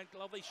blue lane,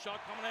 lovely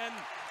shot coming in.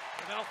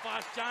 The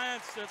Belfast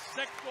Giants, their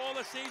 6th goal of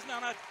the season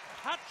and a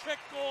hat-trick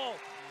goal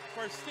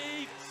for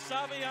Steve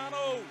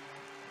Saviano.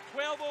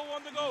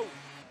 12:01 to go.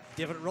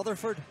 David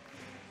Rutherford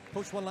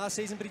poached one last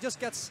season, but he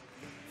just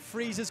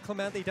freezes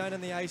Clemente down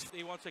in the ice.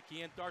 Once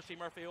again, Darcy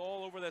Murphy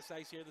all over this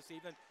ice here this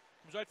evening.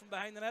 Comes out from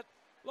behind the net.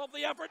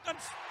 Lovely effort. And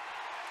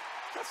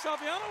that's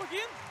Saviano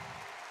again.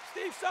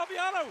 Steve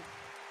Saviano.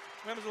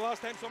 When was the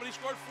last time somebody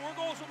scored 4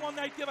 goals in one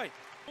night, Gibby?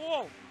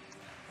 Goal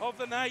of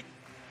the night.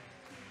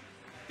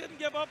 Didn't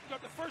give up,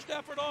 got the first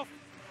effort off.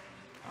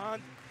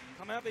 And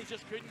Clemente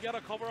just couldn't get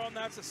a cover on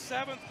that. It's the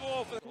 7th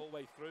goal for the whole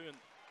way through. And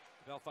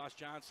the Belfast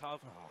Giants have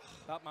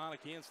that man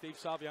again, Steve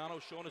Saviano,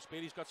 showing his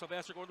speed. He's got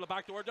Sylvestre going to the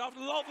back door.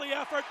 Lovely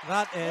effort.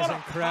 That is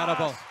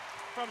incredible.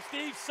 From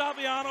Steve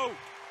Saviano,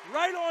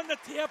 right on the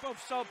tape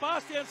of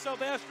Sebastien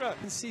Sylvestre. You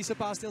can see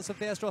Sebastien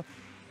Sylvestre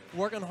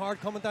working hard,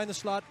 coming down the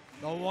slot.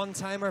 The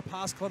one-timer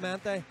past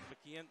Clemente.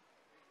 Again,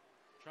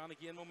 trying to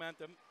gain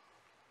momentum.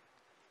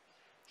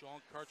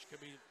 John Kurtz could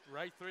be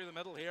right through the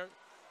middle here.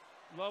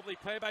 Lovely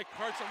play by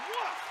Kurtz, and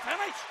what a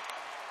finish!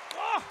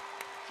 Oh,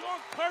 John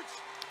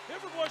Kurtz.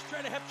 Whoever was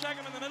trying to hip check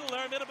him in the middle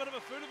there, made a bit of a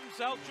fool of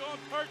himself. John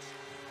Kurtz.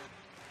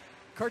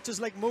 Kurtz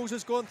is like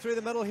Moses going through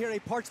the middle here. He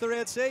parts the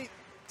Red Sea.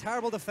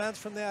 Terrible defence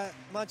from the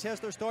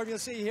Manchester Storm. You'll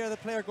see here the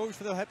player goes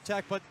for the hip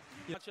check, but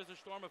Manchester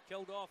Storm have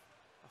killed off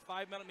a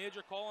 5-minute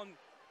major. Colin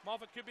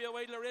Moffat could be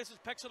away to the races,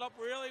 picks it up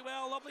really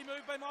well. Lovely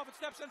move by Moffat,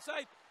 steps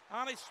inside,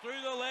 and he's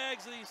through the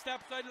legs and he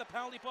steps out of the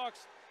penalty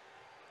box.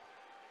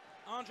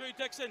 Andrew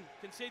Dixon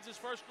concedes his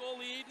first goal of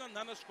the evening, and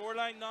then the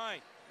scoreline now,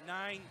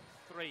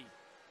 9-3.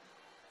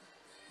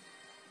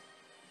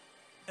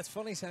 It's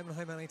funny, Simon,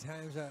 how many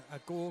times a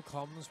goal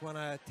comes when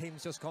a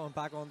team's just coming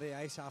back on the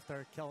ice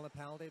after killing a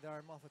penalty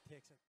there. Moffat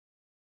takes it.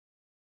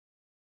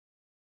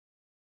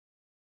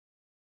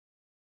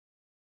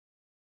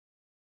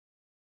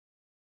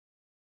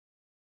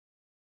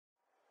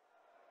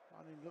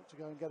 Running look to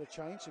go and get a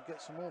change to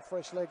get some more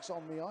fresh legs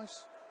on the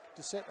ice.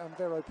 Doucet and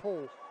Vero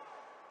Paul.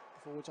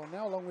 Forwards on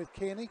now, along with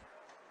Kearney.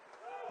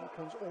 That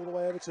comes all the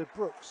way over to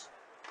Brooks.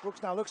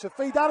 Brooks now looks to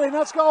feed that in.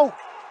 That's goal.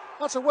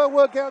 That's a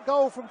well-worked out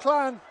goal from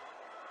Clan.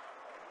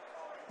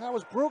 That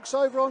was Brooks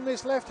over on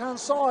this left-hand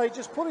side,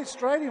 just put it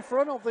straight in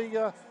front of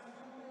the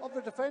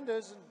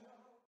defenders.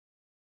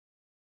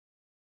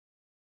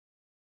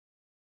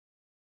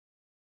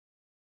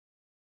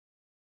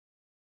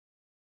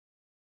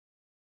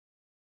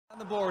 On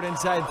the board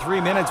inside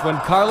 3 minutes when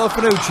Carlo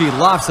Finucci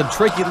lofts a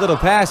tricky little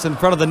pass in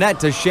front of the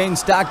net to Shane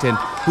Stockton,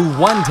 who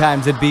one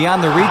times it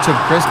beyond the reach of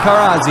Chris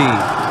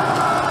Carazzi.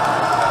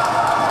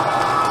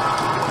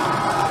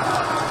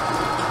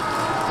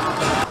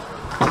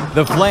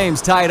 The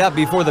Flames tie it up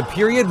before the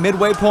period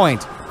midway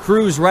point.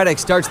 Cruz Rhett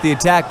starts the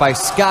attack by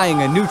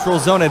skying a neutral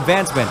zone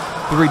advancement,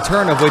 the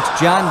return of which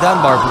John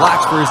Dunbar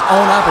blocks for his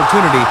own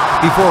opportunity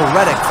before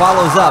Rhett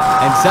follows up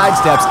and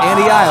sidesteps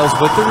Andy Isles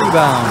with the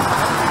rebound.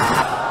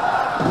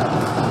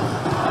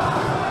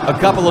 A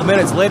couple of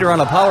minutes later on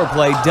a power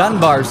play,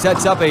 Dunbar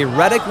sets up a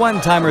Reddick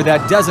one-timer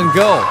that doesn't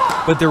go,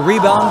 but the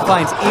rebound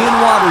finds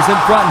Ian Waters in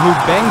front, who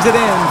bangs it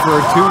in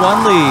for a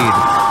 2-1 lead.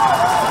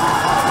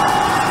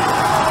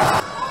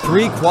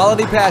 3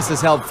 quality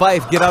passes help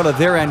Fife get out of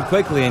their end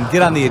quickly and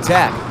get on the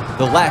attack,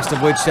 the last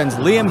of which sends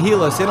Liam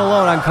Heelis in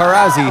alone on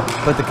Carazzi,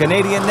 but the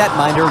Canadian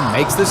netminder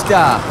makes the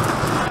stop.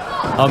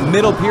 A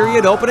middle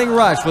period opening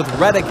rush with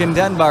Reddick and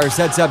Dunbar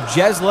sets up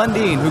Jez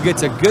Lundeen, who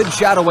gets a good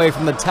shot away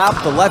from the top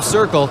of the left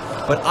circle,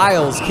 but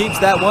Isles keeps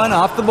that one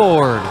off the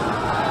board.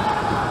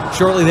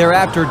 Shortly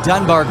thereafter,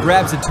 Dunbar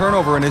grabs a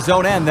turnover in his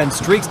own end, then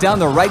streaks down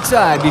the right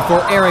side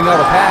before airing out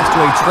a pass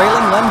to a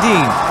trailing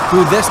Lundeen,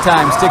 who this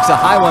time sticks a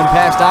high one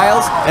past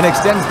Isles and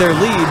extends their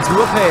lead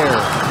to a pair.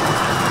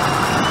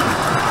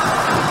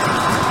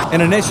 An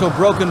initial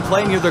broken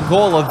play near the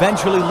goal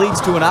eventually leads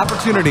to an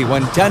opportunity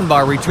when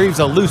Dunbar retrieves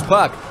a loose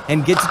puck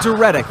and gets it to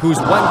Reddick, whose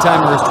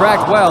one-timer is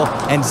tracked well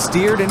and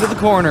steered into the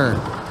corner.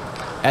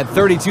 At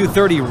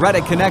 32:30,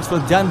 Reddick connects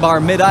with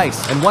Dunbar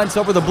mid-ice, and once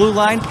over the blue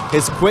line,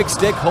 his quick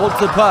stick holds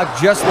the puck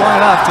just long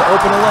enough to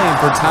open a lane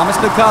for Thomas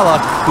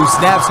McCullough, who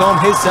snaps home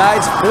his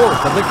side's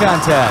 4th of the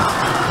contest.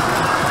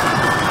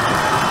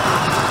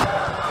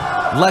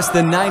 Less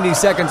than 90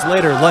 seconds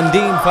later,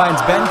 Lundin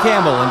finds Ben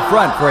Campbell in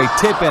front for a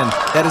tip-in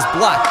that is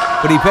blocked,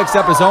 but he picks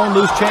up his own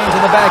loose change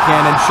in the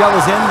backhand and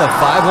shovels in the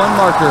 5-1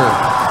 marker.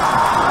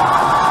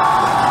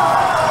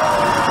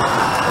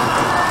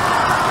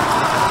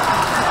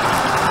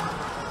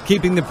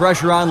 Keeping the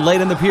pressure on late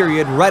in the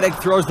period, Rhett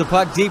throws the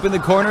puck deep in the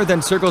corner,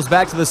 then circles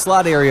back to the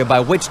slot area, by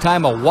which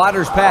time a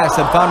Waters pass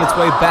had found its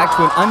way back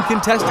to an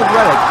uncontested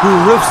Rhett, who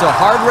roofs a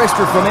hard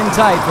wrister from in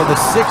tight for the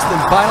 6th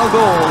and final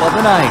goal of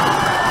the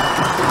night.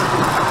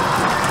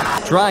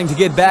 Trying to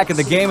get back in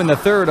the game in the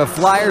third, a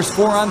Flyers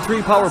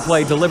 4-on-3 power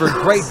play delivered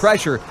great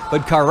pressure,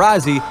 but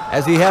Karazi,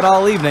 as he had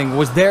all evening,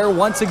 was there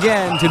once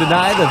again to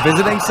deny the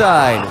visiting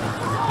side.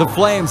 The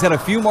Flames had a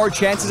few more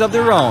chances of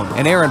their own,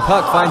 and Aaron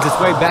Puck finds his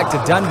way back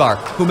to Dunbar,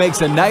 who makes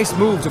a nice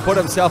move to put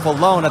himself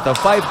alone at the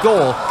Fife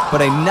goal,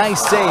 but a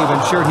nice save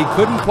ensured he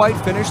couldn't quite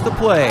finish the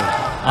play.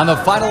 On the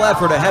final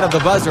effort ahead of the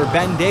buzzer,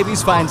 Ben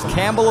Davies finds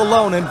Campbell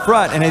alone in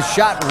front, and his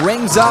shot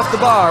rings off the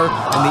bar,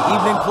 and the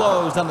evening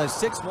closed on the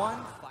 6-1.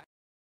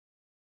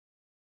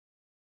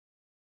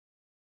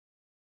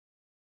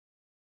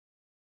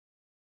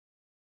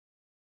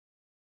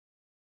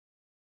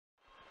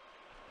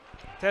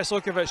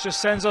 Teslukovic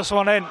just sends us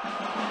one in.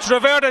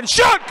 Treverden,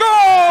 shot,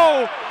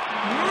 goal!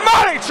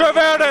 Marek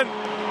Treverden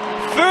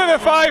through the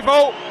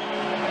 5-0,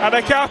 and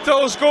the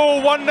Capitals go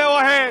 1-0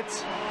 ahead.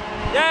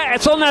 Yeah,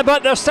 it's only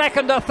about their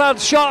second or third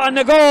shot on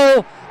the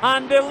goal,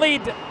 and the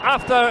lead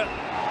after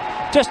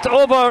just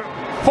over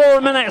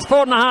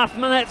 4.5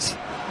 minutes.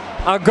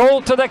 A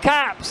goal to the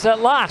Caps at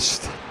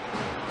last,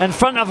 in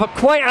front of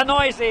quite a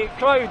noisy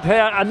crowd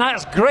here, and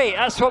that's great.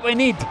 That's what we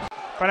need.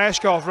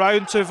 Paneshkov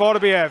round to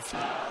Vorobiev.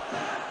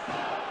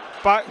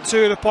 Back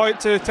to the point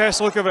to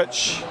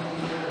Teslukovic.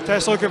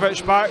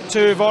 Teslukovic back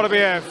to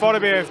Vorobiev.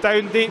 Vorobiev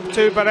down deep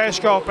to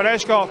Bereshkov.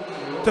 Bereshkov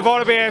to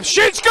Vorobiev.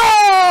 Shoots,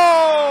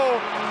 goal!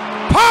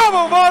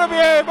 Pavel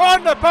Vorobiev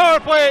on the power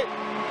play.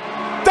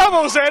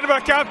 Doubles the Edinburgh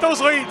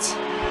Capitals lead.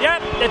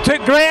 Yep, they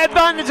took great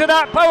advantage of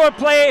that power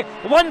play.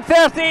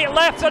 1:38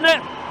 left in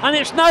it, and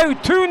it's now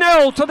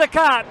 2-0 to the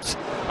Caps.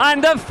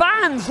 And the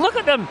fans, look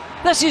at them.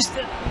 This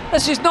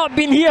has not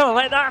been here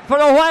like that for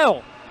a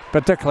while,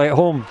 particularly at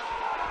home.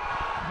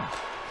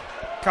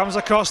 Comes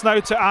across now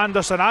to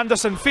Andersson.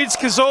 Andersson feeds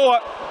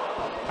Kazoa,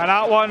 and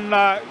that one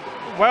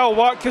well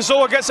worked.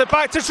 Kazoa gets it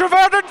back to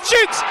Treverden,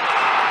 shoots!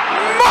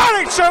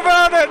 Marek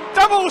Treverden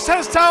doubles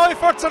his tally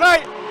for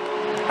tonight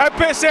and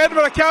puts the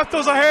Edinburgh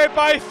Capitals ahead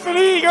by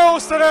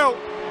 3-0.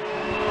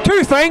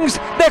 Two things: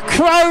 the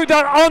crowd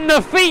are on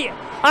their feet,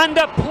 and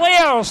the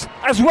players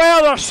as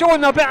well are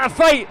showing a bit of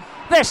fight.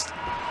 This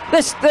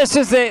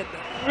is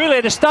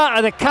really the start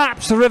of the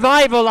Caps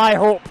revival, I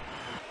hope.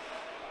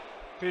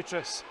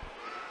 Petrus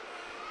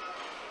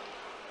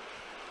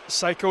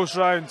cycles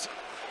round,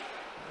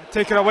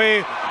 taken away,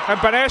 and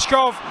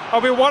Bereshkov will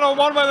be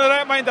one-on-one with the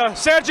netminder.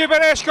 Sergei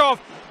Bereshkov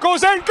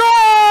goes in,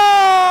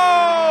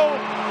 goal!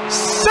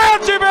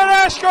 Sergei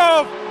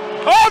Bereshkov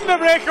on the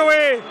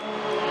breakaway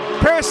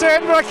puts the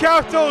Edinburgh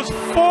Capitals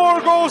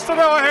 4-0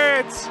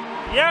 ahead.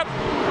 Yep,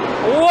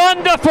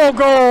 wonderful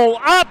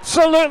goal,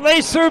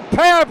 absolutely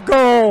superb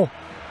goal.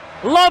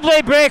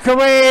 Lovely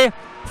breakaway,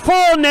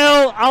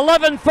 4-0,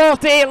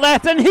 11:48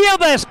 left, and hear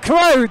this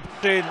crowd.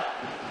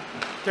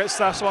 Gets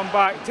this one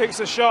back, takes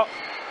a shot.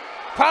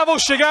 Pavel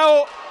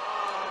Shigal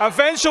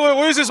eventually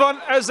loses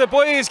one as the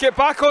Blaze get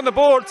back on the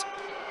board.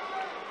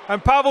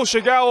 And Pavel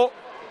Shigal,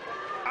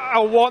 I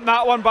want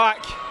that one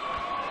back.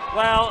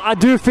 Well, I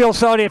do feel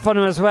sorry for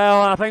him as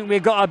well. I think we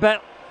got a bit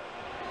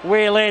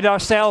waylaid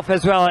ourselves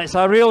as well. It's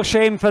a real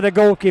shame for the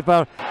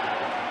goalkeeper.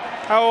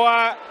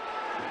 I'll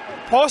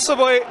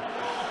possibly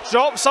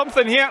drop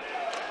something here.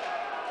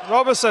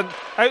 Robinson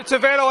out to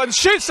Verrill and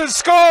shoots and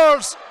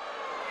scores!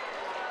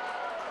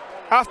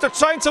 After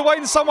trying to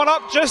wind someone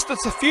up just a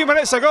few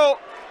minutes ago,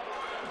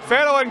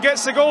 Verrill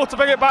gets the goal to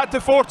bring it back to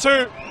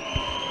 4-2.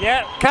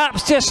 Yeah,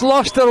 Caps just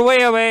lost their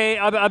way away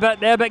a bit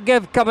there, but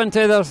give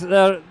Coventry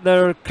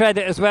their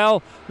credit as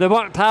well. They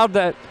worked hard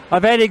at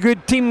a very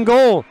good team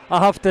goal, I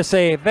have to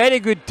say. Very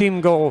good team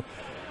goal.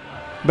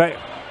 But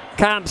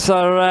Caps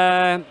are,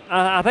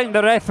 I think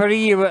the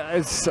referee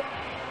is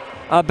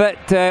a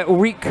bit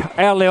weak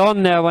early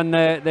on there when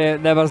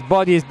there was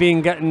bodies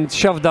getting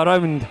shoved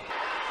around.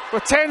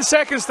 With 10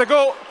 seconds to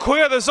go,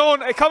 clear the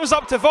zone. It comes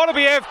up to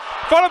Vorobiev.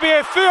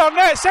 Vorobiev through our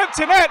nets,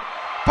 empty net.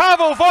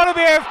 Pavel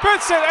Vorobiev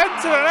puts it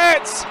into the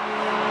nets.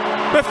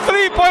 With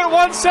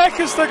 3.1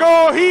 seconds to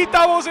go, he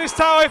doubles his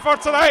tally for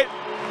tonight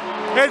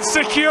and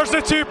secures the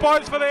 2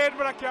 points for the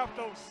Edinburgh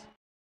Capitals.